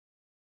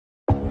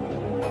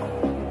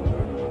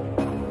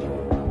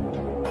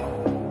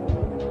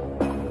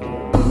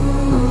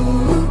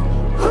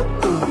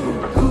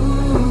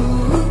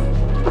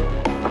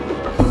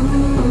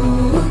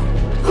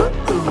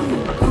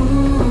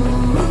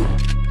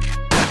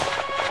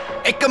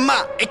ekama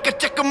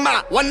ekachakama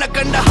wanna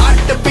kanda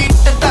heart beat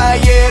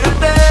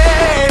tayerde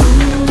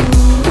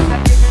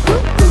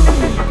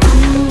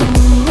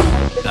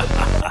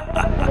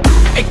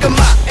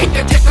ekama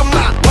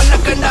ekachakama wanna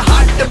kanda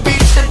heart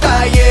beat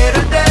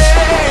tayerde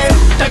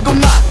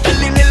taguma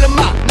talli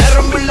nilma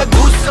narambulla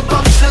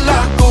goosebumps la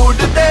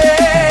koodde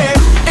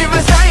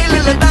iva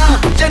style da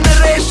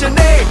generation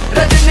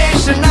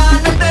rajnation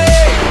anade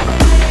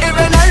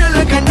even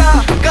allu kanda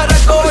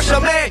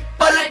karakoshame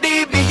paladi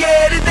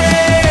biyerde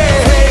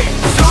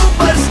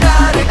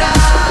superstar da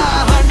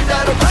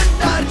hunter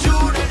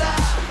chudda.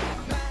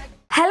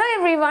 Hello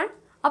everyone.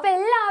 അപ്പോൾ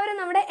എല്ലാവരും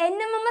നമ്മുടെ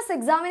Nmms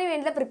എക്സാമിന്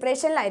വേണ്ടിയുള്ള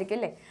പ്രിപ്പറേഷനിലായിരിക്കും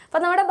അല്ലേ? അപ്പോൾ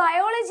നമ്മുടെ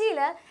ബയോളജിയിൽ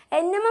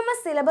Nmms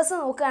syllabus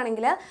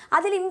നോക്കുകയാണെങ്കിൽ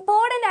അതിൽ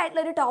ഇമ്പോർട്ടൻ്റ്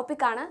ആയിട്ടുള്ള ഒരു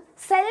ടോപ്പിക്കാണ്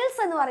സെൽസ്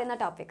എന്ന് പറയുന്ന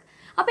ടോപ്പിക്.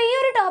 അപ്പോൾ ഈ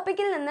ഒരു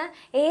ടോപ്പിക്കിൽ നിന്ന്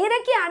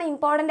ഏതൊക്കെയാണ്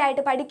ഇമ്പോർട്ടൻ്റ്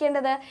ആയിട്ട്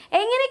പഠിക്കേണ്ടത്,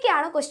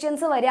 എങ്ങനെയൊക്കെയാണ്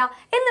ക്വസ്റ്റ്യൻസ് വരിക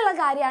എന്നുള്ള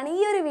കാര്യമാണ് ഈ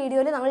ഒരു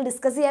വീഡിയോയിൽ നമ്മൾ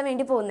ഡിസ്കസ് ചെയ്യാൻ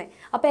വേണ്ടി പോകുന്നത്.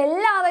 അപ്പോൾ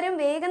എല്ലാവരും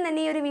വേഗം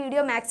തന്നെ ഈ ഒരു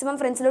വീഡിയോ മാക്സിമം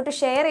ഫ്രണ്ട്സിലോട്ട്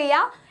ഷെയർ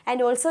ചെയ്യുക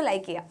ആൻഡ് ഓൾസോ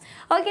ലൈക്ക് ചെയ്യുക.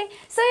 ഓക്കെ,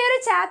 സോ ഈ ഒരു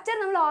ചാപ്റ്റർ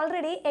നമ്മൾ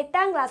ഓൾറെഡി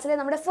 8ാം ക്ലാസ്സിലെ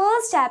നമ്മുടെ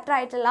ഫസ്റ്റ് ചാപ്റ്റർ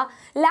ആയിട്ടുള്ള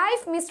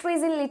life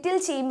mysteries in little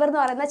chamber എന്ന്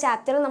പറയുന്ന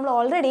ചാപ്റ്ററിൽ നമ്മൾ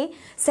ഓൾറെഡി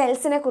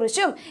സെൽസിനെ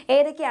കുറിച്ചും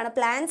ഏതൊക്കെയാണ്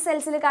പ്ലാന്റ്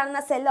സെൽസിൽ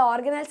കാണുന്ന സെൽ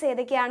ഓർഗനൽസ്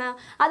ഏതൊക്കെയാണ്,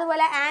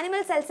 അതുപോലെ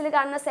ആനിമൽ സെൽസിൽ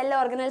കാണുന്ന സെൽ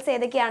ഓർഗനൽസ്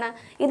ഏതൊക്കെയാണ്,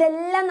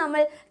 ഇതെല്ലാം നമ്മൾ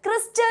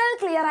ക്രിസ്റ്റൽ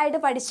ക്ലിയർ ആയിട്ട്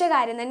പഠിച്ച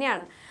കാര്യം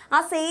തന്നെയാണ്. ആ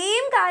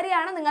സെയിം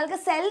കാര്യമാണ് നിങ്ങൾക്ക്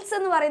സെൽസ്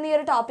എന്ന് പറയുന്ന ഈ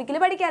ഒരു ടോപ്പിക്കിൽ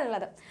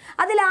പഠിക്കാനുള്ളത്.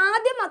 അതിൽ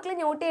ആദ്യം മക്കൾ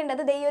നോട്ട്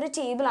ചെയ്യേണ്ടത് ഈ ഒരു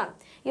ടേബിളാണ്.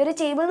 ഈ ഒരു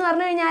ടേബിൾ എന്ന്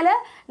പറഞ്ഞു കഴിഞ്ഞാൽ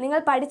നിങ്ങൾ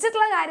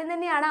പഠിച്ചിട്ടുള്ള കാര്യം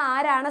തന്നെയാണ്.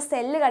 ആരാണ്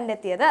സെല്ല്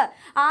കണ്ടെത്തിയത്,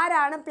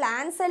 ആരാണ്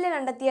പ്ലാന്റ് സെല്ല്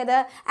കണ്ടെത്തിയത്,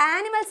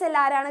 ആനിമൽ സെല്ല്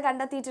ആരാണ്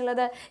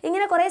കണ്ടെത്തിയിട്ടുള്ളത്,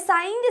 ഇങ്ങനെ കുറേ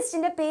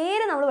സയൻറ്റിസ്റ്റിൻ്റെ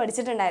പേര് നമ്മൾ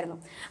പഠിച്ചിട്ടുണ്ടായിരുന്നു.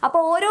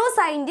 അപ്പോൾ ഓരോ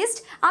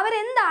സയൻറ്റിസ്റ്റ്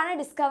അവരെന്താണ്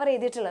ഡിസ്കവർ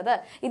ചെയ്തിട്ടുള്ളത്,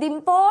 ഇത്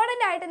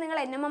ഇമ്പോർട്ടൻ്റ് ആയിട്ട് നിങ്ങൾ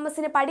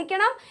Nmmsന്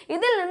പഠിക്കണം.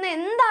 ഇതിൽ നിന്ന്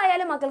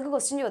എന്തായാലും മക്കൾക്ക്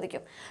ക്വസ്റ്റ്യൻ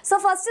ചോദിക്കും. സോ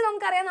ഫസ്റ്റ്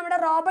നമുക്കറിയാം നമ്മുടെ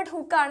റോബർട്ട്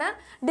ഹുക്കാണ്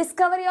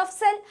ഡിസ്കവറി ഓഫ്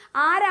സെൽ.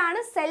 ആരാണ്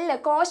സെല്ല്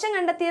കോശം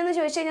കണ്ടെത്തിയെന്ന്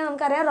ചോദിച്ചു കഴിഞ്ഞാൽ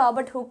നമുക്കറിയാം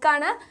റോബർട്ട്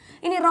ഹുക്കാണ്.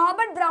 ഇനി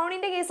റോബർട്ട്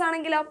ബ്രൗണിൻ്റെ കേസ്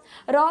ആണെങ്കിലോ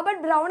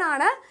റോബർട്ട് ബ്രൗൺ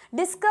ആണ്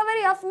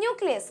ഡിസ്കവറി ഓഫ്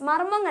ന്യൂക്ലിയസ്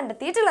മർമ്മം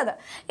കണ്ടെത്തിയിട്ടുള്ളത്.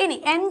 ഇനി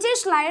MJ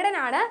ഷ്ലൈഡൻ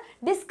ആണ്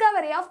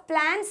discovery of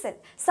plant cell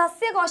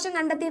സസ്യകോശം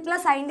കണ്ടെത്തിയിട്ടുള്ള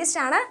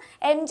scientist ആണ്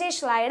MJ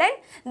ഷ്ലൈഡൻ.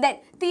 ദെൻ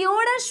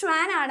തിയോഡർ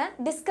ഷ്വാൻ ആണ്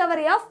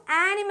ഡിസ്കവറി ഓഫ്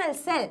ആനിമൽ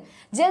സെൽ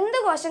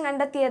ജന്തുകോശം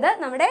കണ്ടെത്തിയത്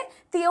നമ്മുടെ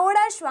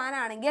തിയോഡർ ഷ്വാൻ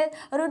ആണെങ്കിൽ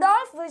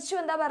റുഡോൾഫ് വിർച്ചു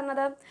എന്താ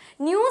പറഞ്ഞത്,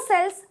 new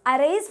cells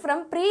arise from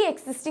pre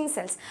existing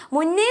cells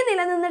മുന്നേ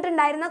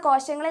നിലനിന്നിട്ടുണ്ടായിരുന്ന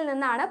കോശങ്ങളിൽ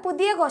നിന്നാണ്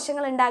പുതിയ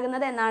കോശങ്ങൾ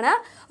ഉണ്ടാകുന്നത് എന്നാണ്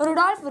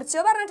റുഡോൾഫ് വിർച്ചു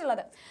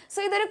പറഞ്ഞിട്ടുള്ളത്. സോ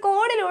ഇതൊരു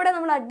കോഡിലൂടെ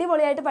നമ്മൾ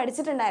അടിപൊളിയായിട്ട്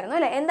പഠിച്ചിട്ടുണ്ടായിരുന്നു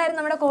അല്ലേ? എന്തായിരുന്നു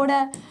നമ്മുടെ code?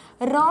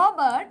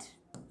 Robert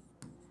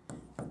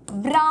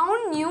brown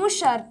new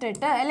shirt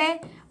ഇട്ട് അല്ലേ,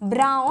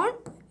 ബ്രൗൺ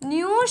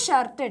ന്യൂ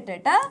ഷർട്ട്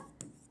ഇട്ടിട്ട്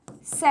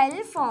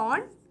സെൽഫോൺ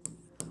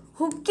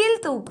ഹുക്കിൽ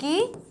തൂക്കി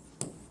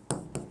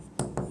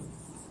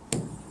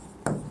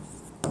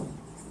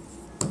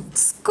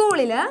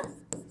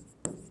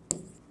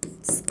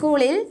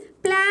സ്കൂളിൽ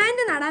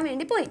പ്ലാന്റ് നടാൻ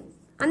വേണ്ടി പോയി.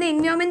 അന്ന്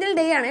എൻവയോൺമെന്റൽ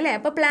ഡേ ആണ് അല്ലേ?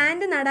 അപ്പോൾ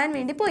പ്ലാന്റ് നടാൻ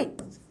വേണ്ടി പോയി.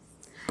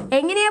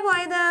 എങ്ങനെയാ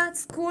പോയത്?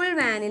 സ്കൂൾ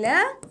വാനിൽ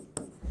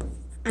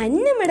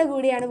അന്നമ്മയുടെ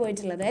കൂടെയാണ്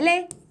പോയിട്ടുള്ളത് അല്ലേ?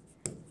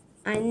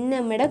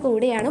 അന്നമ്മയുടെ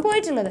കൂടെയാണ്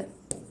പോയിട്ടുള്ളത്.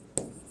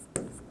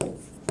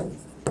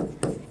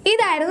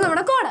 ഇതായിരുന്നു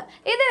നമ്മുടെ കോഡ്.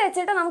 ഇത്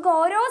വെച്ചിട്ട് നമുക്ക്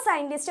ഓരോ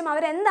സയൻറ്റിസ്റ്റും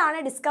അവരെന്താണ്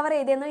ഡിസ്കവർ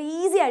ചെയ്തതെന്ന്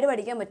ഈസി ആയിട്ട്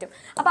പഠിക്കാൻ പറ്റും.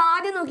 അപ്പോൾ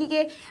ആദ്യം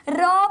നോക്കിക്കേ,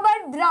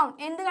 റോബർട്ട് ബ്രൗൺ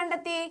എന്ത്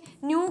കണ്ടെത്തി?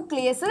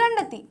 ന്യൂക്ലിയസ്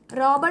കണ്ടെത്തി.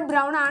 റോബർട്ട്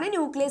ബ്രൗൺ ആണ്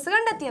ന്യൂക്ലിയസ്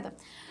കണ്ടെത്തിയത്.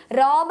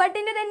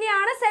 റോബർട്ടിൻ്റെ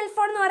തന്നെയാണ്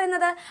സെൽഫോൺ എന്ന്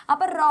പറയുന്നത്.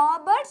 അപ്പോൾ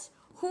റോബർട്ട്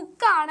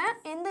ഹുക്കാണ്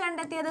എന്ത്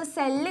കണ്ടെത്തിയത്?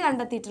 സെല്ല്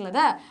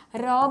കണ്ടെത്തിയിട്ടുള്ളത്.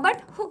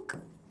 Robert hook,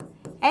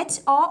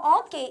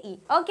 HOOKE.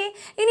 ഓക്കെ,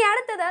 ഇനി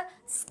അടുത്തത്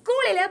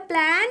സ്കൂളിൽ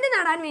പ്ലാന്റ്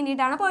നടാൻ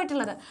വേണ്ടിയിട്ടാണ്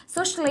പോയിട്ടുള്ളത്.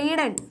 സോ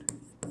ഷ്ലീഡൻ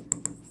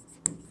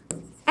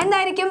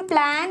എന്തായിരിക്കും?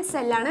 പ്ലാന്റ്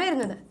സെല്ലാണ്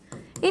വരുന്നത്.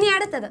 ഇനി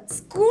അടുത്തത്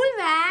സ്കൂൾ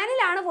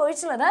വാനിലാണ്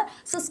പോയിട്ടുള്ളത്.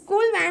 സോ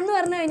സ്കൂൾ വാൻ എന്ന്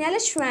പറഞ്ഞു കഴിഞ്ഞാൽ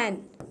ഷ്വാൻ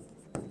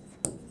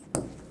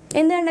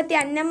എന്ത് കണ്ടെത്തി?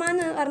 അന്നമ്മ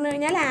എന്ന് പറഞ്ഞു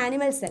കഴിഞ്ഞാൽ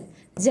ആനിമൽ സെൽ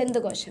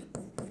ജന്തുകോശം.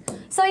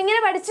 സോ ഇങ്ങനെ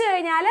പഠിച്ചു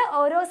കഴിഞ്ഞാൽ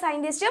ഓരോ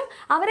സയൻറ്റിസ്റ്റും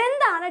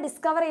അവരെന്താണ്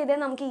ഡിസ്കവർ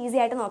ചെയ്തതെന്ന് നമുക്ക് ഈസി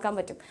ആയിട്ട് നോക്കാൻ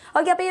പറ്റും.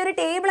 ഓക്കെ, അപ്പോൾ ഈ ഒരു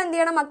ടേബിൾ എന്ത്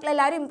ചെയ്യണം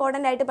മക്കളെല്ലാവരും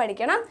ഇമ്പോർട്ടൻ്റ് ആയിട്ട്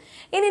പഠിക്കണം.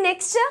 ഇനി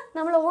നെക്സ്റ്റ്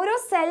നമ്മൾ ഓരോ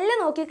സെല്ല്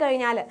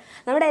നോക്കിക്കഴിഞ്ഞാൽ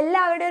നമ്മുടെ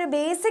എല്ലാവരുടെയും ഒരു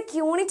ബേസിക്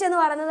യൂണിറ്റ് എന്ന്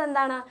പറയുന്നത്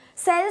എന്താണ്?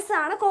 സെൽസ്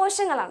ആണ്,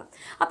 കോശങ്ങളാണ്.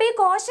 അപ്പോൾ ഈ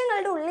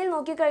കോശങ്ങളുടെ ഉള്ളിൽ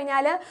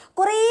നോക്കിക്കഴിഞ്ഞാൽ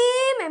കുറേ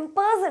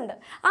മെമ്പേഴ്സ് ഉണ്ട്.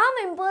 ആ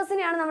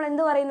മെമ്പേഴ്സിനെയാണ് നമ്മൾ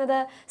എന്ത് പറയുന്നത്?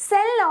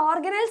 സെൽ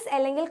ഓർഗനൽസ്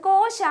അല്ലെങ്കിൽ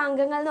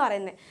കോശാംഗങ്ങൾ എന്ന്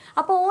പറയുന്നത്.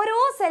 അപ്പോൾ ഓരോ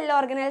സെൽ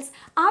ഓർഗനൽസ്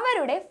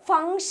അവരുടെ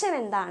ഫങ്ഷൻ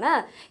എന്താണ്,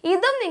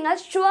 ഇതും നിങ്ങൾ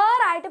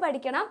ഷുവർ ആയിട്ട്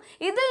പഠിക്കണം.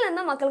 ഇതിൽ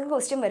നിന്ന് മക്കൾക്ക്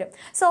ക്വസ്റ്റ്യൻ വരും.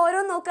 സോ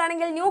ഓരോന്ന്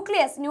നോക്കുകയാണെങ്കിൽ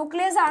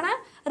ന്യൂക്ലിയസ് ആണ്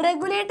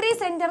റെഗുലേറ്ററി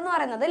സെന്റർ എന്ന്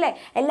പറയുന്നത് അല്ലേ?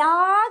 എല്ലാ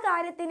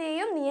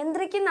കാര്യത്തിനെയും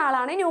നിയന്ത്രിക്കുന്ന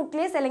ആളാണ്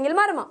ന്യൂക്ലിയസ് അല്ലെങ്കിൽ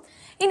മർമ്മം.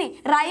 ഇനി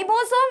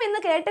റൈബോസോം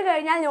എന്ന് കേട്ട്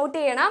കഴിഞ്ഞാൽ നോട്ട്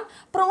ചെയ്യണം,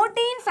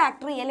 പ്രോട്ടീൻ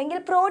ഫാക്ടറി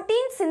അല്ലെങ്കിൽ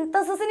പ്രോട്ടീൻ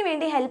സിന്തസിസിന്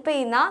വേണ്ടി ഹെൽപ്പ്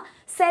ചെയ്യുന്ന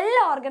സെൽ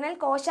ഓർഗനൽ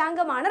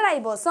കോശാംഗമാണ്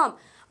റൈബോസോം.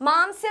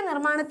 മാംസ്യ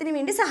നിർമ്മാണത്തിന്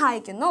വേണ്ടി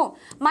സഹായിക്കുന്നു.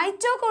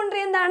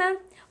 മൈറ്റോകോൺട്രിയ എന്താണ്?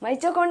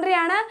 മൈറ്റോകോൺട്രിയ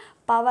ആണ്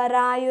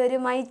പവറായ ഒരു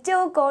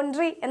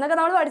മൈറ്റോകോൺട്രി എന്നൊക്കെ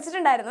നമ്മൾ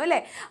പഠിച്ചിട്ടുണ്ടായിരുന്നു അല്ലേ?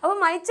 അപ്പോൾ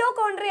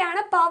മൈറ്റോകോൺട്രി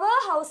ആണ് power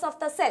house of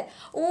the cell.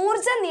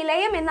 ഊർജ്ജ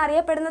നിലയം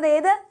എന്നറിയപ്പെടുന്നത്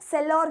ഏത്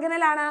സെൽ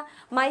ഓർഗനലാണ്?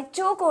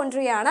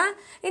 മൈറ്റോകോൺട്രി ആണ്.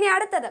 ഇനി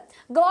അടുത്തത്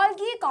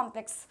ഗോൾഗി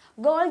കോംപ്ലക്സ്.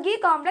 ഗോൾഗി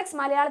കോംപ്ലക്സ്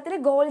മലയാളത്തിൽ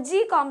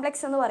ഗോൾജി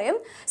കോംപ്ലക്സ് എന്ന് പറയും.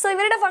 സോ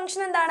ഇവരുടെ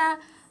ഫംഗ്ഷൻ എന്താണ്?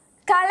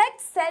 collect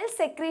cell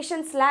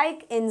secretions like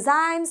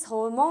enzymes,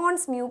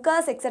 hormones,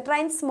 mucus, etc.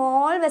 in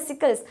small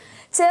vesicles.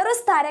 ചെറു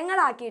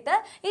സ്ഥലങ്ങളാക്കിയിട്ട്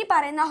ഈ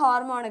പറയുന്ന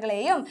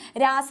ഹോർമോണുകളെയും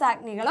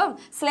രാസാഗ്നികളും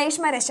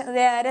ശ്ലേഷ്മ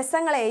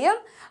രസങ്ങളെയും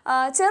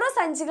ചെറു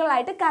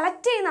സഞ്ചികളായിട്ട്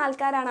കളക്ട് ചെയ്യുന്ന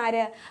ആൾക്കാരാണ്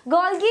ആര്?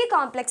 ഗോൾഗി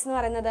കോംപ്ലക്സ് എന്ന്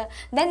പറയുന്നത്.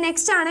 ദെൻ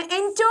നെക്സ്റ്റ് ആണ്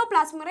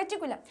എൻഡോപ്ലാസ്മിക്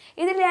റെറ്റിക്കുലം.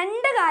 ഇതിൽ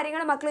രണ്ട്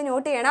കാര്യങ്ങൾ മക്കൾ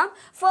നോട്ട് ചെയ്യണം.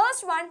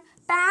 First one,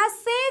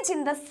 passage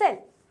in the cell.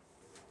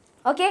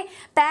 Okay,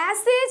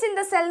 passage in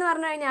the cell എന്ന്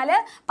പറഞ്ഞു കഴിഞ്ഞാൽ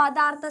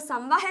പദാർത്ഥ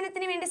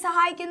സംവഹനത്തിന് വേണ്ടി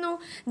സഹായിക്കുന്നു.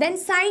 ദെൻ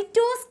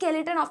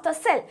സൈറ്റോസ്കെലിറ്റൺ ഓഫ് ദ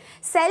സെൽ,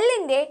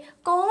 സെല്ലിൻ്റെ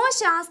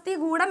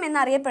കോശാസ്ഥികൂടം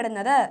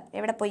എന്നറിയപ്പെടുന്നത്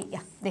എവിടെ പോയി?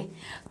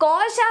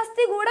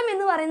 കോശാസ്ഥികൂടം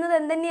എന്ന് പറയുന്നത്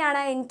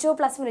എന്തുതന്നെയാണ്?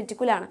 എൻഡോപ്ലാസ്മിക്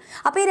റെറ്റിക്കുലാണ്.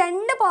 അപ്പോൾ ഈ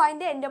രണ്ട്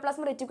പോയിന്റ്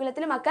എൻഡോപ്ലാസ്മിക്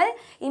റെറ്റിക്കുലത്തിൽ മക്കൾ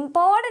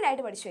ഇമ്പോർട്ടൻ്റ്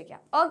ആയിട്ട് പഠിച്ചു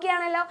വയ്ക്കാം. ഓക്കെ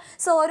ആണല്ലോ?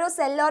 സോ ഓരോ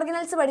സെൽ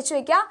ഓർഗനൽസ് പഠിച്ചു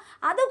വയ്ക്കുക.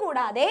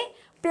 അതുകൂടാതെ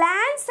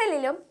പ്ലാന്റ്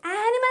സെല്ലിലും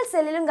ആനിമൽ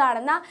സെല്ലിലും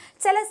കാണുന്ന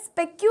ചില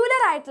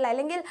സ്പെക്യുലർ ആയിട്ടുള്ള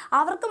അല്ലെങ്കിൽ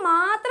അവർക്ക്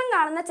മാത്രം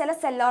കാണുന്ന ചില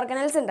സെൽ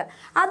ഓർഗനൽസ് ഉണ്ട്.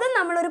 അതും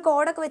നമ്മളൊരു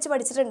കോഡൊക്കെ വെച്ച്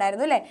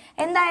പഠിച്ചിട്ടുണ്ടായിരുന്നു അല്ലേ?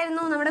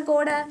 എന്തായിരുന്നു നമ്മുടെ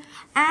കോഡ്?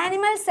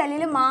 ആനിമൽ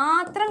സെല്ലിൽ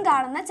മാത്രം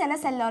കാണുന്ന ചില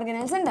സെൽ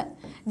ഓർഗനൽസ് ഉണ്ട്.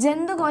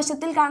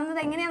 ജന്തുകോശത്തിൽ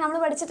കാണുന്നത് എങ്ങനെയാണ്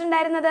നമ്മൾ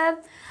പഠിച്ചിട്ടുണ്ടായിരുന്നത്?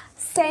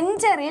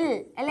 സെൻറ്ററിൽ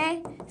അല്ലേ?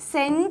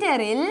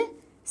 സെൻറ്ററിൽ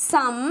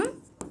സം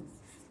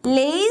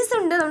ലേസ്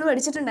ഉണ്ട് നമ്മൾ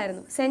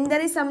പഠിച്ചിട്ടുണ്ടായിരുന്നു.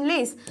 സെൻറ്ററിൽ സം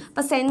ലേസ്.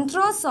 അപ്പോൾ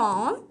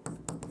സെൻട്രോസോം,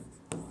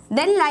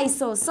 ദെൻ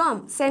ലൈസോസോം.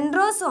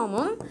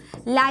 സെൻട്രോസോമും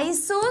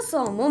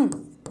ലൈസോസോമും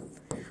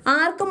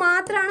ആർക്ക്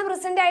മാത്രമാണ്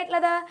പ്രസന്റ്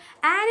ആയിട്ടുള്ളത്?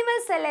 ആനിമൽ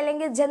സെൽ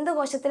അല്ലെങ്കിൽ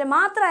ജന്തുകോശത്തിൽ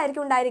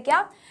മാത്രമായിരിക്കും ഉണ്ടായിരിക്കുക.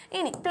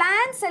 ഇനി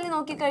പ്ലാന്റ് സെൽ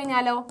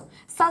നോക്കിക്കഴിഞ്ഞാലോ,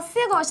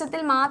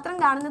 സസ്യകോശത്തിൽ മാത്രം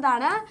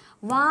കാണുന്നതാണ്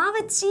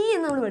വാവച്ചി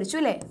എന്ന് നമ്മൾ പഠിച്ചു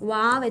അല്ലേ?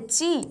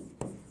 Vavachi.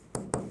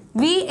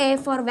 VA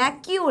four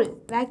vacuole.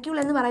 Vacuole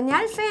എന്ന്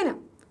പറഞ്ഞാൽ ഫേനം.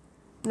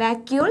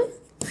 വാക്യൂൾ,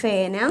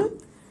 ഫേനം.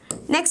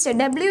 നെക്സ്റ്റ്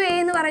WA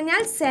എന്ന്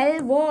പറഞ്ഞാൽ സെൽ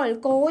വോൾ,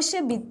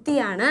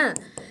 കോശഭിത്തിയാണ്.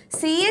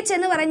 CH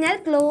എന്ന് പറഞ്ഞാൽ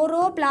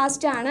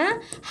ക്ലോറോപ്ലാസ്റ്റ് ആണ്,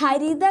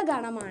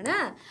 ഹരിതഗണമാണ്.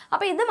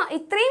 അപ്പോൾ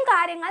ഇത്രയും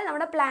കാര്യങ്ങൾ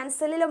നമ്മുടെ പ്ലാന്റ്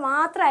സെല്ലിൽ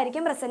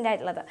മാത്രമായിരിക്കും പ്രസന്റ്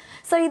ആയിട്ടുള്ളത്.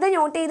 സോ ഇത്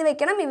നോട്ട് ചെയ്ത്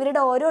വെക്കണം.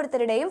 ഇവരുടെ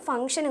ഓരോരുത്തരുടെയും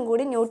ഫംഗ്ഷനും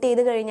കൂടി നോട്ട്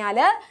ചെയ്ത് കഴിഞ്ഞാൽ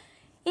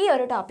ഈ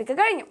ഒരു ടോപ്പിക്ക്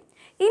കഴിഞ്ഞു.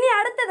 ഇനി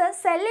അടുത്തത്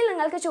സെല്ലിൽ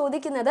നിങ്ങൾക്ക്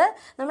ചോദിക്കുന്നത്,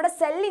 നമ്മുടെ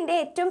സെല്ലിൻ്റെ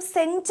ഏറ്റവും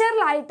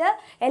സെൻറ്ററിലായിട്ട്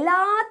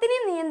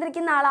എല്ലാത്തിനെയും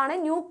നിയന്ത്രിക്കുന്ന ആളാണ്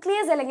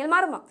ന്യൂക്ലിയസ് അല്ലെങ്കിൽ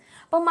മർമ്മം.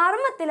 അപ്പോൾ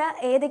മർമ്മത്തിൽ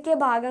ഏതൊക്കെ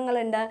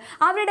ഭാഗങ്ങളുണ്ട്,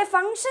 അവരുടെ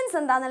ഫങ്ഷൻസ്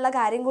എന്താണെന്നുള്ള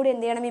കാര്യം കൂടി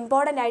എന്ത് ചെയ്യണം?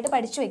 ഇമ്പോർട്ടൻ്റ് ആയിട്ട്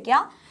പഠിച്ചു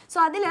വയ്ക്കുക. സോ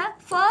അതിൽ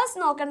ഫസ്റ്റ്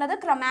നോക്കേണ്ടത്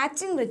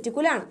ക്രൊമാറ്റിൻ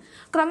റെറ്റിക്കുലാണ്.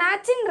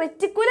 ക്രൊമാറ്റിൻ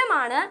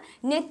റെറ്റിക്കുലമാണ്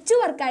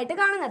നെറ്റ്വർക്കായിട്ട്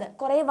കാണുന്നത്.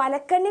 കുറേ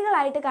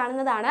വലക്കണ്ണികളായിട്ട്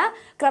കാണുന്നതാണ്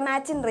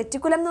ക്രൊമാറ്റിൻ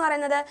റെറ്റിക്കുലം എന്ന്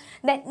പറയുന്നത്.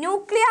 ദെൻ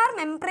ന്യൂക്ലിയർ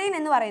മെംബ്രെയിൻ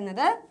എന്ന്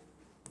പറയുന്നത്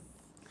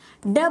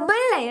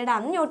ഡബിൾ ലെയർഡ്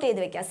ആണ്. നോട്ട് ചെയ്ത്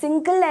വെക്കുക.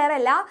 സിംഗിൾ ലെയർ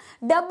അല്ല,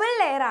 ഡബിൾ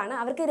ലെയർ ആണ്.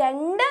 അവർക്ക്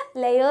 2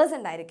 ലെയേഴ്സ്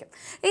ഉണ്ടായിരിക്കും.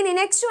 ഇനി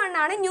നെക്സ്റ്റ് വൺ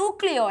ആണ്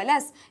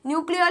ന്യൂക്ലിയോലസ്.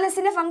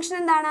 ന്യൂക്ലിയോലസിന്റെ ഫംഗ്ഷൻ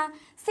എന്താണ്?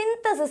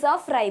 Synthesis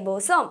of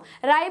ribosome.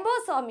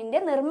 റൈബോസോമിന്റെ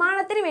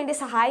നിർമ്മാണത്തിന് വേണ്ടി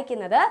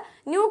സഹായിക്കുന്നത്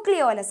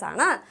ന്യൂക്ലിയോലസ്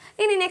ആണ്.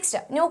 ഇനി നെക്സ്റ്റ്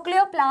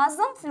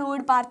ന്യൂക്ലിയോപ്ലാസം,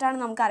 ഫ്ലൂയിഡ് പാർട്ടാണ്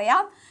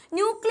നമുക്കറിയാം.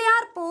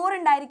 ന്യൂക്ലിയർ പോർ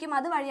ഉണ്ടായിരിക്കും,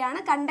 അതുവഴിയാണ്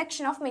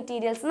കണ്ടക്ഷൻ ഓഫ്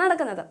മെറ്റീരിയൽസ്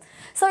നടക്കുന്നത്.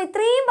 സോ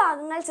ഇത്രയും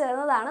ഭാഗങ്ങൾ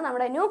ചേർന്നതാണ്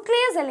നമ്മുടെ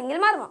ന്യൂക്ലിയസ് അല്ലെങ്കിൽ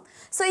മർമ്മം.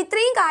 സോ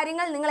ഇത്രയും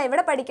കാര്യങ്ങൾ നിങ്ങൾ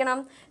എവിടെ പഠിക്കണം?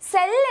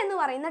 സെൽ എന്ന്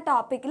പറയുന്ന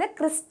ടോപ്പിക്കിൽ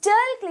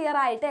ക്രിസ്റ്റൽ ക്ലിയർ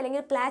ആയിട്ട്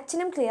അല്ലെങ്കിൽ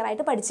പ്ലാറ്റിനം ക്ലിയർ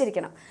ആയിട്ട്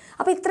പഠിച്ചിരിക്കണം.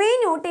 അപ്പോൾ ഇത്രയും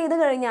നോട്ട് ചെയ്ത്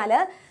കഴിഞ്ഞാൽ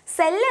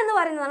സെൽ എന്ന്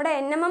പറയുന്ന നമ്മുടെ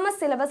NMMS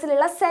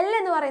സിലബസിലുള്ള സെൽ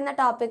എന്ന് പറയുന്ന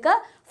ടോപ്പിക്ക്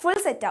ഫുൾ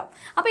സെറ്റ് ആവും.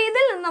 അപ്പോൾ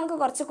ഇതിൽ നിന്ന് നമുക്ക്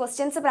കുറച്ച്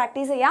ക്വസ്റ്റ്യൻസ്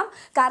പ്രാക്ടീസ് ചെയ്യാം.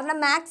 കാരണം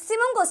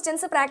മാക്സിമം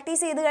ക്വസ്റ്റ്യൻസ്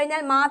പ്രാക്ടീസ് ചെയ്ത്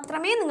കഴിഞ്ഞാൽ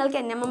മാത്രമേ നിങ്ങൾക്ക്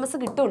NMMS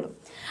കിട്ടുള്ളൂ.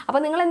 അപ്പോൾ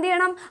നിങ്ങൾ എന്ത്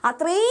ചെയ്യണം?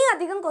 അത്രയും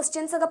അധികം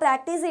ക്വസ്റ്റ്യൻസ് ഒക്കെ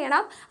പ്രാക്ടീസ്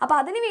ചെയ്യണം. അപ്പോൾ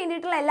അതിന്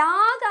വേണ്ടിയിട്ടുള്ള എല്ലാ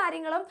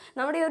കാര്യങ്ങളും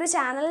നമ്മുടെ ഈ ഒരു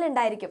ചാനലിൽ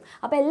ഉണ്ടായിരിക്കും.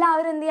 അപ്പോൾ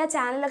എല്ലാവരും എന്ത് ചെയ്യുക?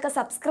 ചാനലൊക്കെ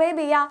സബ്സ്ക്രൈബ്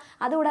ചെയ്യുക.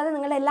 അതുകൂടാതെ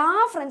നിങ്ങളുടെ എല്ലാ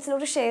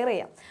ഫ്രണ്ട്സിലോട്ട് ഷെയർ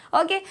ചെയ്യാം.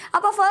 ഓക്കെ,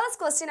 അപ്പോൾ ഫസ്റ്റ്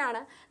ക്വസ്റ്റ്യൻ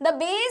ആണ്, the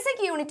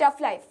basic unit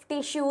of life,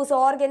 tissues,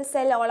 organ,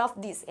 cell, all of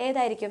these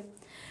ഏതായിരിക്കും?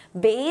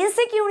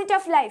 ബേസിക് യൂണിറ്റ്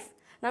ഓഫ് ലൈഫ്,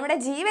 നമ്മുടെ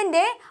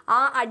ജീവന്റെ ആ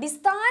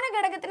അടിസ്ഥാന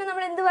ഘടകത്തിന്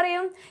നമ്മൾ എന്ത്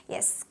പറയും?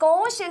 യെസ്,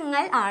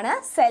 കോശങ്ങൾ ആണ്,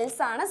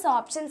 സെൽസ് ആണ്. So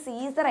option C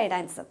is the right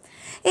answer.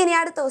 ഇനി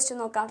അടുത്ത ക്വസ്റ്റ്യൻ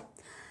നോക്കാം.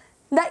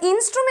 The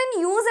instrument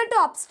used to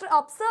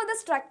observe the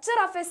structure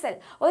of a cell.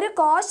 ഒരു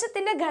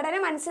കോശത്തിന്റെ ഘടന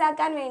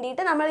മനസ്സിലാക്കാൻ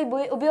വേണ്ടിയിട്ട് നമ്മൾ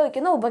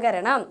ഉപയോഗിക്കുന്ന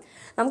ഉപകരണം.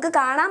 നമുക്ക്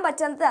കാണാൻ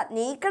പറ്റാത്ത,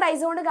 നേക്കഡ്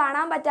ഐസ് കൊണ്ട്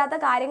കാണാൻ പറ്റാത്ത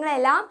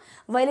കാര്യങ്ങളെല്ലാം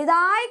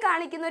വലുതായി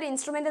കാണിക്കുന്ന ഒരു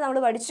ഇൻസ്ട്രുമെന്റ് നമ്മൾ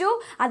പഠിച്ചു.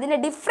 അതിന്റെ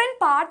ഡിഫറെന്റ്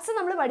പാർട്സ്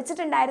നമ്മൾ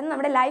പഠിച്ചിട്ടുണ്ടായിരുന്നു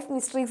നമ്മുടെ ലൈഫ്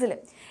മിസ്റ്ററീസിൽ.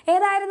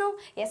 ഏതായിരുന്നു?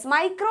 യെസ്,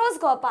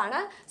 മൈക്രോസ്കോപ്പ്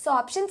ആണ്. So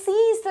option C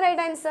is the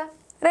right answer.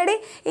 Ready?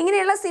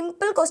 ഇങ്ങനെയുള്ള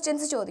സിമ്പിൾ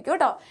ക്വസ്റ്റ്യൻസ് ചോദിക്കും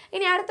കേട്ടോ.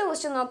 ഇനി അടുത്ത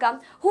ക്വസ്റ്റ്യൻ നോക്കാം.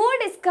 Who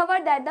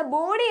discovered that the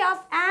body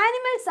of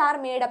animals are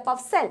made up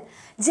of cell?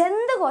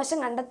 ജന്തുകോശം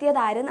കണ്ടെത്തിയത്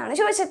ആരെന്നാണ്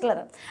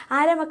ചോദിച്ചിട്ടുള്ളത്.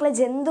 ആരാ മക്കളെ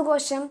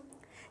ജന്തുകോശം?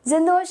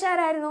 ജന്തുകോശം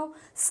ആരായിരുന്നു?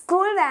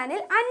 സ്കൂൾ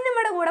വാനിൽ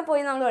അന്നമ്മയുടെ കൂടെ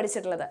പോയി നമ്മൾ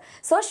പഠിച്ചിട്ടുള്ളത്.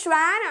 സോ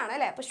ശ്വാൻ ആണ്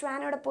അല്ലേ? അപ്പോൾ ശ്വാൻ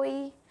എവിടെ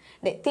പോയി?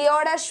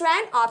 Theodore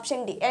ശ്വാൻ.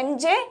 Option D.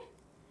 MJ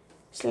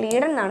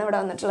Schleiden എന്നാണ് ഇവിടെ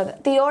വന്നിട്ടുള്ളത്.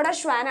 തിയോഡർ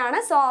ഷ്വാൻ ആണ്.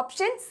 സോ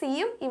ഓപ്ഷൻ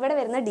സിയും ഇവിടെ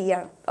വരുന്ന ഡി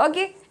ആണ്.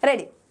 Okay,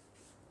 ready.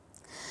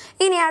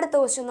 ഇനി അടുത്ത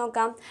ക്വസ്റ്റ്യൻ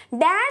നോക്കാം.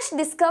 Dash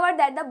discovered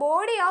that the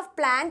body of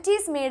plant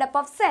is made up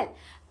of cell.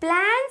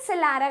 Plant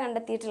cell ആരാ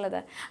കണ്ടെത്തിയിട്ടുള്ളത്?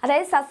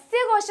 അതായത്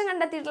സസ്യകോശം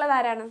കണ്ടെത്തിയിട്ടുള്ളത്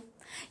ആരാണ്?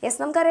 യെസ്,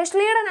 നമുക്കറിയാം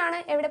ഷ്ലീഡൻ ആണ്.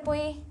 എവിടെ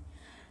പോയി?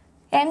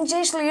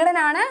 MJ ഷ്ലീഡൻ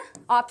ആണ്.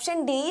 Option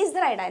D is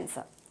the right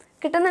answer.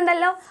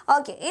 കിട്ടുന്നുണ്ടല്ലോ?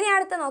 Okay, ഇനി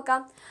അടുത്ത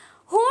നോക്കാം.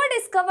 Who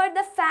discovered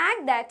the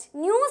fact that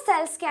new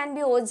cells can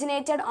be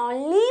originated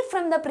only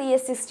from the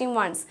pre-existing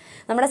ones?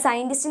 നമ്മുടെ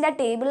സയൻറ്റിസ്റ്റിൻ്റെ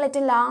ടേബിളിൽ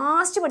ഏറ്റവും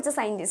ലാസ്റ്റ് പഠിച്ച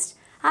സയൻറ്റിസ്റ്റ്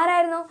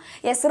ആരായിരുന്നു?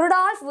 യെസ്,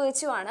 റുഡോൾഫ്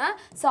വിർച്ചു ആണ്.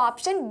 So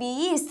option B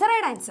is the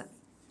right answer.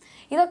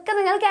 ഇതൊക്കെ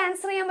നിങ്ങൾക്ക്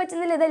ആൻസർ ചെയ്യാൻ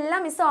പറ്റുന്നില്ല.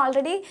 ഇതെല്ലാം മിസ്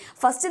ഓൾറെഡി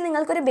ഫസ്റ്റ്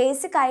നിങ്ങൾക്കൊരു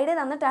ബേസിക് ഐഡിയ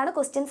തന്നിട്ടാണ്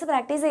ക്വസ്റ്റ്യൻസ്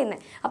പ്രാക്ടീസ്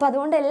ചെയ്യുന്നത്. അപ്പോൾ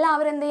അതുകൊണ്ട്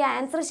എല്ലാവരും എന്ത് ചെയ്യുക,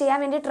 ആൻസർ ചെയ്യാൻ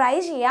വേണ്ടി ട്രൈ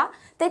ചെയ്യുക.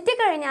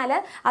 തെറ്റിക്കഴിഞ്ഞാൽ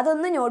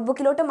അതൊന്ന്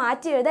നോട്ട്ബുക്കിലോട്ട്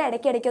മാറ്റി എഴുതുക,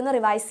 ഇടയ്ക്കൊന്ന്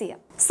റിവൈസ് ചെയ്യാം.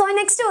 സോ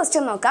നെക്സ്റ്റ്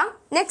ക്വസ്റ്റ്യൻ നോക്കാം.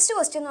 നെക്സ്റ്റ്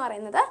ക്വസ്റ്റ്യൻ എന്ന്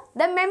പറയുന്നത്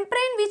the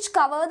membrane which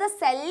cover the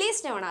cell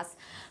is known as.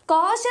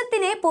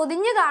 കോശത്തിനെ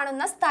പൊതിഞ്ഞു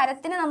കാണുന്ന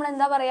സ്ഥലത്തിന് നമ്മൾ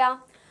എന്താ പറയുക?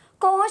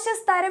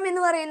 കോശസ്തരം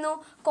എന്ന് പറയുന്നു.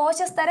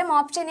 കോശസ്തരം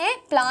option A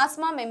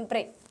plasma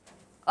membrane.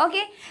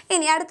 Okay,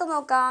 ഇനി അടുത്ത്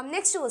നോക്കാം.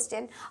 Next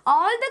question.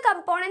 All the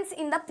components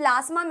in the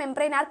plasma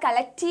membrane R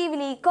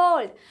collectively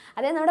called.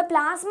 അതായത് നമ്മുടെ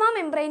പ്ലാസ്മ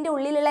മെംബ്രെയിൻ്റെ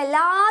ഉള്ളിലുള്ള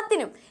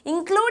എല്ലാത്തിനും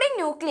ഇൻക്ലൂഡിങ്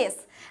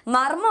ന്യൂക്ലിയസ്,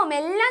 മർമ്മം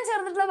എല്ലാം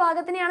ചേർന്നിട്ടുള്ള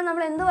ഭാഗത്തിനെയാണ്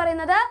നമ്മൾ എന്ത്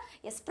പറയുന്നത്?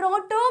 യെസ്,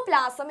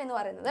 പ്രോട്ടോപ്ലാസം എന്ന്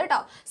പറയുന്നത്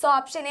കേട്ടോ. സോ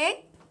ഓപ്ഷൻ എ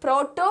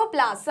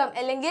പ്രോട്ടോപ്ലാസം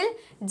അല്ലെങ്കിൽ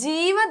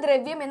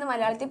ജീവദ്രവ്യം എന്ന്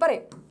മലയാളത്തിൽ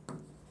പറയും.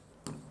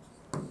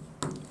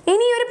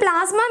 ഇനി ഒരു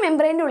പ്ലാസ്മ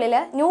മെംബ്രെയിൻ്റെ ഉള്ളിൽ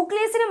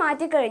ന്യൂക്ലിയസിനെ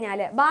മാറ്റിക്കഴിഞ്ഞാൽ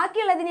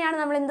ബാക്കിയുള്ളതിനെയാണ്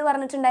നമ്മൾ എന്ത്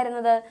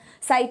പറഞ്ഞിട്ടുണ്ടായിരുന്നത്?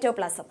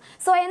 സൈറ്റോപ്ലാസം.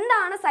 സോ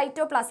എന്താണ്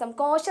സൈറ്റോപ്ലാസം?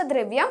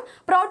 കോശദ്രവ്യം.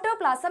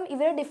 പ്രോട്ടോപ്ലാസം.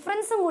 ഇവരുടെ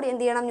ഡിഫറൻസും കൂടി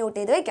എന്ത് ചെയ്യണം? നോട്ട്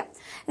ചെയ്ത് വയ്ക്കാം.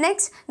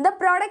 Next, the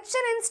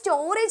production and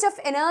storage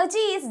of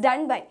energy is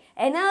done by.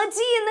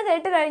 Energy എന്ന്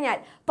കേട്ട് കഴിഞ്ഞാൽ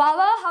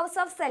പവർ ഹൗസ്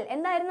ഓഫ് സെൽ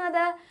എന്തായിരുന്നു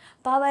അത്?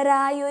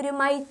 പവറായ ഒരു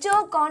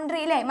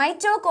mitochondria.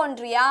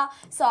 Mitochondria.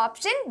 So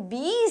option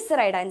B is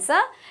right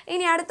answer.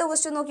 ഇനി അടുത്ത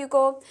ക്വസ്റ്റ്യൻ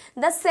നോക്കിക്കോ.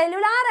 The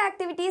cellular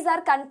activities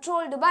are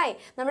controlled by.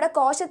 നമ്മുടെ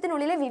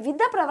കോശത്തിനുള്ളിലെ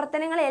വിവിധ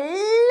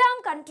പ്രവർത്തനങ്ങളെല്ലാം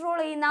കൺട്രോൾ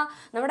ചെയ്യുന്ന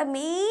നമ്മുടെ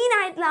മെയിൻ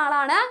ആയിട്ടുള്ള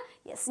ആളാണ്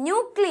യെസ്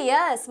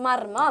ന്യൂക്ലിയസ്,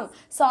 മർമ്മം.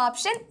 So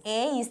option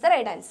A is the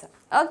right answer.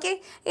 Okay,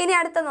 ഇനി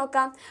അടുത്ത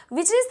നോക്കാം.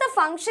 Which is the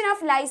function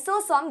of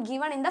lysosome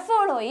given in the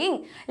following.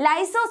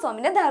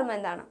 ലൈസോസോമിൻ്റെ ധർമ്മം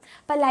എന്താണ്?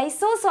 അപ്പം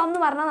ലൈസോസോം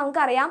എന്ന് പറഞ്ഞാൽ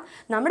നമുക്കറിയാം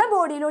നമ്മുടെ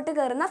ബോഡിയിലോട്ട്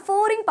കയറുന്ന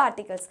ഫോറിൻ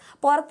പാർട്ടിക്കിൾസ്,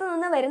 പുറത്തു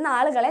നിന്ന് വരുന്ന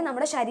ആളുകളെ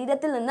നമ്മുടെ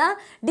ശരീരത്തിൽ നിന്ന്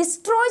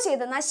ഡിസ്ട്രോയ്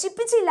ചെയ്ത്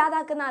നശിപ്പിച്ച്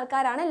ഇല്ലാതാക്കുന്ന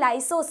ആൾക്കാരാണ്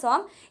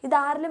ലൈസോസോം. ഇത്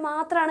ആരിൽ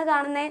മാത്രമാണ്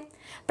കാണുന്നത്?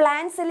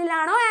 Plant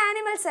സെല്ലിലാണോ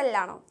animal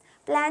സെല്ലിലാണോ?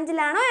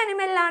 പ്ലാന്റിലാണോ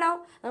ആനിമലിലാണോ?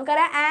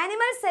 നമുക്കറിയാം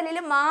ആനിമൽ സെല്ലിൽ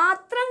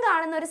മാത്രം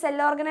കാണുന്ന ഒരു സെൽ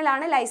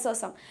ഓർഗനലാണ്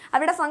ലൈസോസം.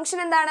 അവരുടെ ഫംഗ്ഷൻ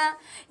എന്താണ്?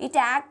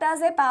 It act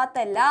as A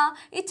പാത്തല്ല,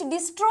 it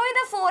destroy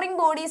the foreign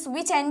bodies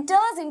which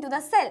enters in to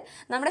the cell.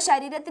 നമ്മുടെ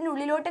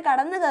ശരീരത്തിനുള്ളിലോട്ട്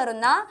കടന്നു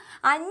കയറുന്ന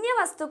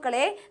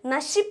അന്യവസ്തുക്കളെ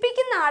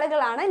നശിപ്പിക്കുന്ന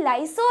ആളുകളാണ്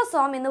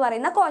ലൈസോസോം എന്ന്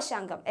പറയുന്ന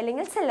കോശാംഗം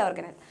അല്ലെങ്കിൽ സെൽ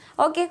ഓർഗനൽ.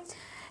 Okay,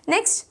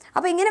 next.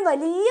 അപ്പോൾ ഇങ്ങനെ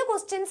വലിയ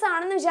ക്വസ്റ്റ്യൻസ്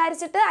ആണെന്ന്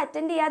വിചാരിച്ചിട്ട്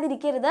അറ്റൻഡ്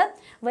ചെയ്യാതിരിക്കരുത്.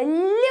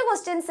 വലിയ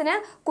ക്വസ്റ്റ്യൻസിന്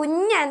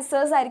കുഞ്ഞ്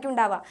ആൻസേഴ്സ് ആയിരിക്കും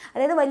ഉണ്ടാവുക.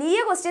 അതായത് വലിയ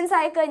ക്വസ്റ്റ്യൻസ്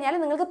ആയിക്കഴിഞ്ഞാൽ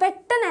നിങ്ങൾക്ക്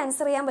പെട്ടെന്ന്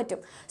ആൻസർ ചെയ്യാൻ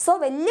പറ്റും. സോ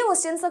വലിയ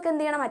ക്വസ്റ്റ്യൻസ് ഒക്കെ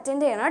എന്ത് ചെയ്യണം?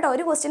 അറ്റൻഡ് ചെയ്യണം കേട്ടോ.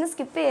 ഒരു ക്വസ്റ്റ്യൻ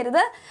സ്കിപ്പ്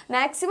ചെയ്യരുത്.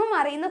 മാക്സിമം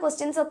അറിയുന്ന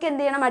ക്വസ്റ്റ്യൻസ് ഒക്കെ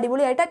എന്ത് ചെയ്യണം?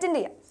 അടിപൊളിയായിട്ട് അറ്റൻഡ്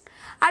ചെയ്യാം.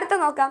 അടുത്ത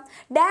നോക്കാം.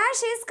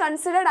 Dash is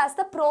considered as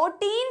the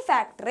protein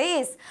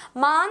factories.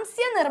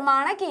 മാംസ്യ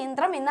നിർമ്മാണ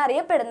കേന്ദ്രം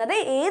എന്നറിയപ്പെടുന്നത്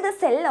ഏത്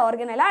സെൽ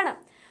ഓർഗനലാണ്?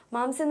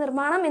 മാംസ്യ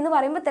നിർമ്മാണം എന്ന്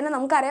പറയുമ്പോൾ തന്നെ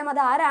നമുക്കറിയാം അത്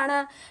ആരാണ്?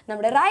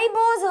 നമ്മുടെ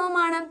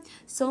റൈബോസോമാണ്.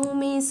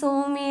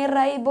 സോമേ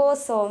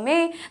റൈബോസോമേ.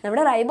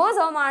 നമ്മുടെ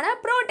റൈബോസോമാണ്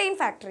protein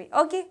factory.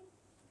 Okay,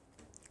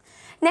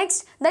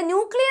 next. The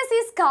nucleus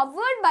is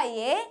covered by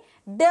A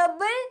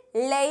double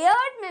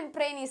layered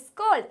membrane is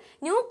called.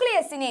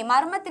 ന്യൂക്ലിയസിനെ,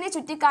 മർമ്മത്തിനെ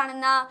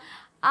ചുറ്റിക്കാണുന്ന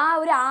ആ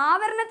ഒരു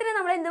ആവരണത്തിന്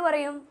നമ്മൾ എന്ത്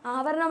പറയും?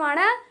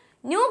 ആവരണമാണ്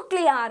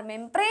ന്യൂക്ലിയർ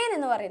മെംബ്രെയിൻ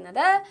എന്ന്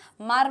പറയുന്നത്.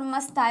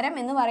 മർമ്മസ്തരം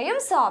എന്ന് പറയും.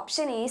 So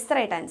option is the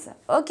right answer.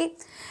 Okay,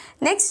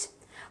 next.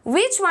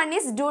 Which one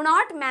is do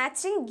not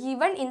matching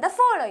given in the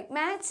following.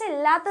 Match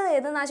ഇല്ലാത്തത്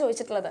ഏതെന്നാണ്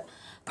ചോദിച്ചിട്ടുള്ളത്?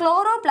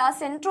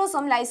 ക്ലോറോപ്ലാസ്റ്റ്,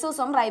 സെൻട്രോസോം,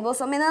 ലൈസോസോം,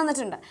 റൈബോസോം എന്ന്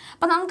തന്നിട്ടുണ്ട്.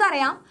 അപ്പം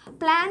നമുക്കറിയാം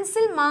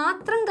പ്ലാന്റ്സിൽ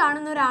മാത്രം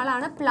കാണുന്ന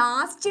ഒരാളാണ്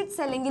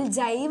പ്ലാസ്റ്റിഡ്സ് അല്ലെങ്കിൽ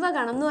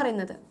ജൈവഗണം എന്ന്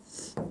പറയുന്നത്.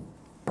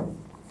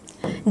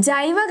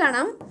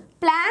 ജൈവഗണം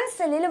പ്ലാന്റ്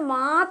സെല്ലിൽ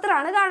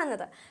മാത്രമാണ്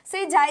കാണുന്നത്. സോ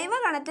ഈ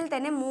ജൈവഗണത്തിൽ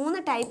തന്നെ 3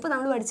 ടൈപ്പ്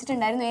നമ്മൾ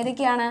പഠിച്ചിട്ടുണ്ടായിരുന്നു.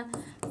 ഏതൊക്കെയാണ്?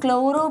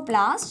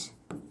 Chloroplast,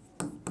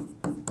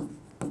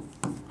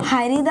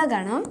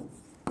 ഹരിതഗണം,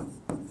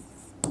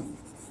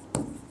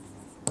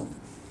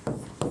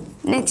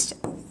 next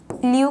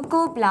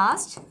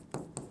leucoplast,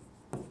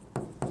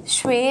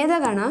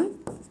 ശ്വേതഗണം,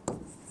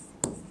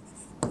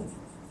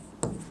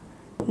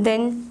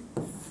 then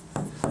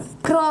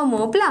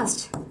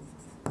chromoplast,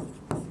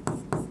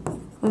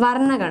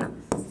 വർണ്ണഗണം.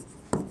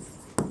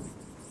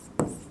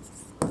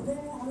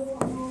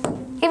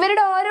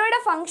 ഇവരുടെ ഓരോരുടെ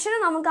ഫംഗ്ഷൻ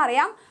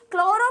നമുക്കറിയാം.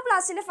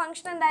 ക്ലോറോപ്ലാസ്റ്റിന്റെ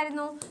ഫംഗ്ഷൻ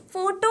എന്തായിരുന്നു?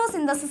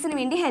 ഫോട്ടോസിന്തസിസിന്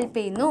വേണ്ടി ഹെൽപ്പ്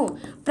ചെയ്യുന്നു.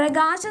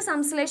 പ്രകാശ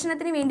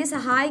സംശ്ലേഷണത്തിന് വേണ്ടി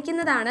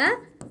സഹായിക്കുന്നതാണ്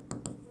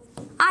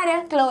ആര്?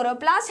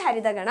 ക്ലോറോപ്ലാസ്റ്റ്,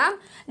 ഹരിതഗണം.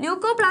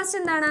 ല്യൂക്കോപ്ലാസ്റ്റ്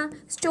എന്താണ്?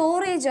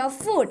 Storage of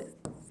food.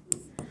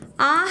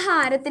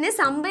 ആഹാരത്തിന്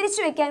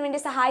സംഭരിച്ചു വെക്കാൻ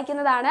വേണ്ടി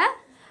സഹായിക്കുന്നതാണ്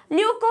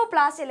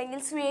ല്യൂക്കോപ്ലാസ്റ്റ് അല്ലെങ്കിൽ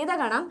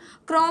ശ്വേതകണം.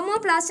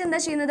 ക്രോമോപ്ലാസ്റ്റ് എന്താ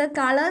ചെയ്യുന്നത്?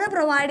 കളർ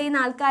പ്രൊവൈഡ്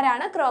ചെയ്യുന്ന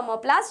ആൾക്കാരാണ്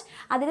ക്രോമോപ്ലാസ്റ്റ്.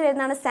 അതിൽ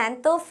വരുന്നതാണ്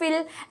സാന്തോഫിൽ,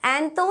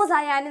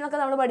 ആന്തോസയാൻ എന്നൊക്കെ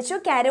നമ്മൾ പഠിച്ചു.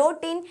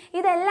 കരോട്ടിൻ,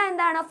 ഇതെല്ലാം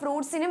എന്താണ്?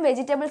 ഫ്രൂട്ട്സിനും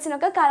വെജിറ്റബിൾസിനും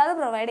ഒക്കെ കളർ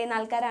പ്രൊവൈഡ്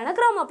ചെയ്യുന്ന ആൾക്കാരാണ്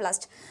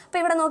ക്രോമോപ്ലാസ്റ്റ്.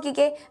 അപ്പോൾ ഇവിടെ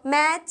നോക്കിക്കേ,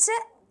 മാച്ച്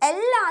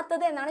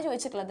അല്ലാത്തത് എന്നാണ്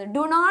ചോദിച്ചിട്ടുള്ളത്.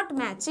 Do not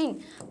matching.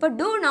 അപ്പോൾ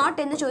ഡു നോട്ട്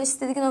എന്ന് ചോദിച്ച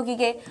സ്ഥിതിക്ക്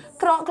നോക്കിക്കേ,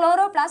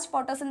 ക്ലോറോപ്ലാസ്റ്റ്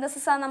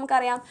ഫോട്ടോസിന്തസിസ് ആണ്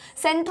നമുക്കറിയാം.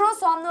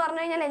 സെൻട്രോസോം എന്ന്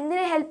പറഞ്ഞു കഴിഞ്ഞാൽ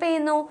എന്തിനെ ഹെൽപ്പ്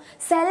ചെയ്യുന്നു?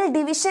 സെൽ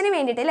ഡിവിഷന്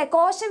വേണ്ടിയിട്ട് അല്ലേ,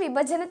 കോശ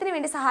വിഭജനത്തിന്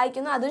വേണ്ടി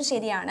സഹായിക്കുന്നു. അതും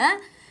ശരിയാണ്.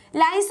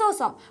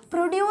 Lysosome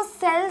produce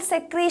cell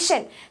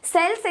secretion.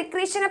 Cell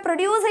സെക്രീഷനെ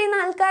produce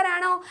ചെയ്യുന്ന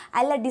ആൾക്കാരാണോ?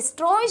 അല്ല,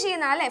 ഡിസ്ട്രോയ്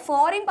ചെയ്യുന്ന, അല്ലേ,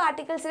 ഫോറിൻ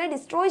പാർട്ടിക്കിൾസിനെ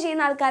ഡിസ്ട്രോയ്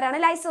ചെയ്യുന്ന ആൾക്കാരാണ്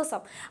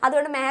ലൈസോസോം.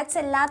 അതുകൊണ്ട് മാച്ച്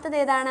അല്ലാത്തത്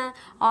ഏതാണ്?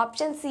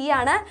 ഓപ്ഷൻ സി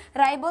ആണ്.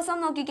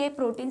 റൈബോസോം നോക്കിക്കേ,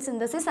 പ്രോട്ടീൻ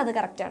സിന്തസിസ്, അത്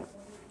കറക്റ്റാണ്.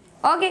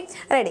 Okay,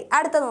 ready.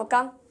 അടുത്ത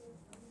നോക്കാം.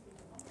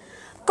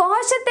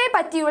 കോശത്തെ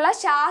പറ്റിയുള്ള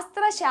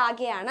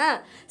ശാസ്ത്രശാഖയാണ്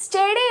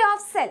സ്റ്റഡി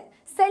ഓഫ് സെൽ.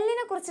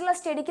 സെല്ലിനെ കുറിച്ചുള്ള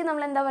സ്റ്റഡിക്ക്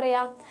നമ്മൾ എന്താ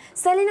പറയുക?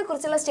 സെല്ലിനെ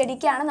കുറിച്ചുള്ള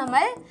സ്റ്റഡിക്കാണ്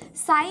നമ്മൾ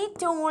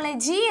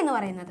സൈറ്റോളജി എന്ന്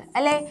പറയുന്നത്,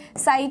 അല്ലേ?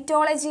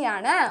 സൈറ്റോളജി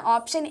ആണ്.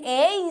 Option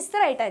A is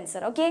the right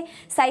answer. Okay,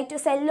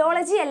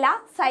 സെല്ലോളജി അല്ല,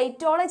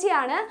 സൈറ്റോളജി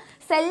ആണ്.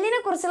 സെല്ലിനെ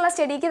കുറിച്ചുള്ള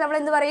സ്റ്റഡിക്ക് നമ്മൾ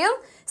എന്ത് പറയും?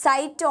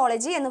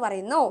 സൈറ്റോളജി എന്ന്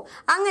പറയുന്നു.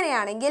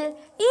 അങ്ങനെയാണെങ്കിൽ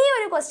ഈ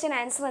ഒരു ക്വസ്റ്റ്യൻ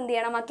ആൻസർ എന്ത്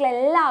ചെയ്യണം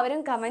മക്കളെല്ലാവരും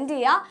കമൻറ്റ്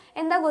ചെയ്യുക.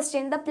 എന്താ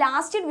question? The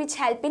plastid which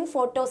help in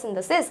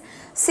photosynthesis.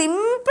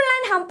 Simple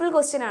and humble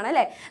question ആണ്,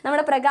 അല്ലേ?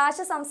 നമ്മുടെ പ്രകാശ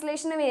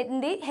സംശ്ലേഷണത്തിന്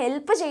വേണ്ടി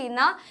ഹെൽപ്പ് ചെയ്യുന്ന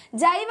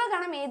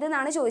ജൈവകണം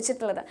ഏതെന്നാണ്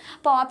ചോദിച്ചിട്ടുള്ളത്.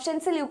 അപ്പോൾ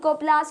options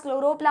leucoplast,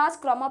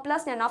 chloroplast,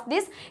 chromoplast, none of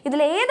this. ഇതിൽ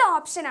ഏത്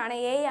ഓപ്ഷനാണ്?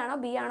 എ ആണോ,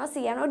 ബി ആണോ,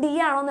 സി ആണോ, ഡി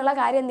ആണോ എന്നുള്ള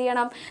കാര്യം എന്ത്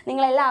ചെയ്യണം?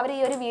 നിങ്ങളെല്ലാവരും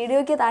ഈ ഒരു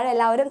വീഡിയോയ്ക്ക് താഴെ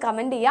എല്ലാവരും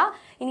കമൻറ്റ്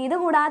ചെയ്യുക. ഇനി ഇത്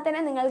കൂടാതെ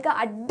തന്നെ നിങ്ങൾക്ക്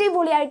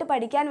അടിപൊളിയായിട്ട്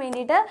പഠിക്കാൻ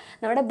വേണ്ടിയിട്ട്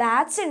നമ്മുടെ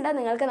ബാച്ച് ഉണ്ട്.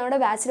 നിങ്ങൾക്ക് നമ്മുടെ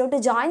ബാച്ചിലോട്ട്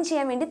ജോയിൻ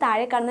ചെയ്യാൻ വേണ്ടി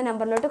താഴെ കാണുന്ന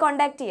നമ്പറിലോട്ട്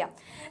കോൺടാക്ട് ചെയ്യാം.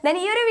 ദെൻ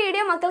ഈ ഒരു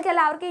വീഡിയോ മക്കൾക്ക്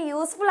എല്ലാവർക്കും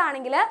യൂസ്ഫുൾ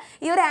ആണെങ്കിൽ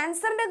ഈ ഒരു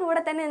ആൻസറിൻ്റെ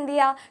കൂടെ തന്നെ എന്ത്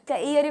ചെയ്യുക?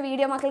 ഈ ഒരു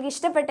വീഡിയോ മക്കൾക്ക്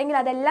ഇഷ്ടപ്പെട്ടെങ്കിൽ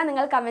അതെല്ലാം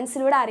നിങ്ങൾ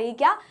കമൻസിലൂടെ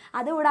അറിയിക്കുക.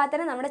 അതുകൂടാതെ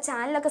തന്നെ നമ്മുടെ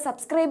ചാനലൊക്കെ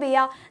സബ്സ്ക്രൈബ്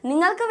ചെയ്യുക.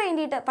 നിങ്ങൾക്ക്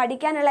വേണ്ടിയിട്ട്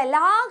പഠിക്കാനുള്ള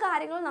എല്ലാ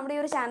കാര്യങ്ങളും നമ്മുടെ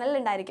ഈ ഒരു ചാനലിൽ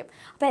ഉണ്ടായിരിക്കും.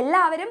 അപ്പോൾ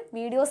എല്ലാവരും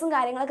വീഡിയോസും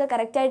കാര്യങ്ങളൊക്കെ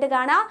കറക്റ്റായിട്ട്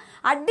കാണുക,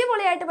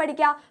 അടിപൊളിയായിട്ട്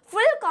പഠിക്കുക,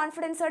 ഫുൾ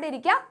കോൺഫിഡൻസോടെ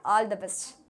ഇരിക്കുക. All the best.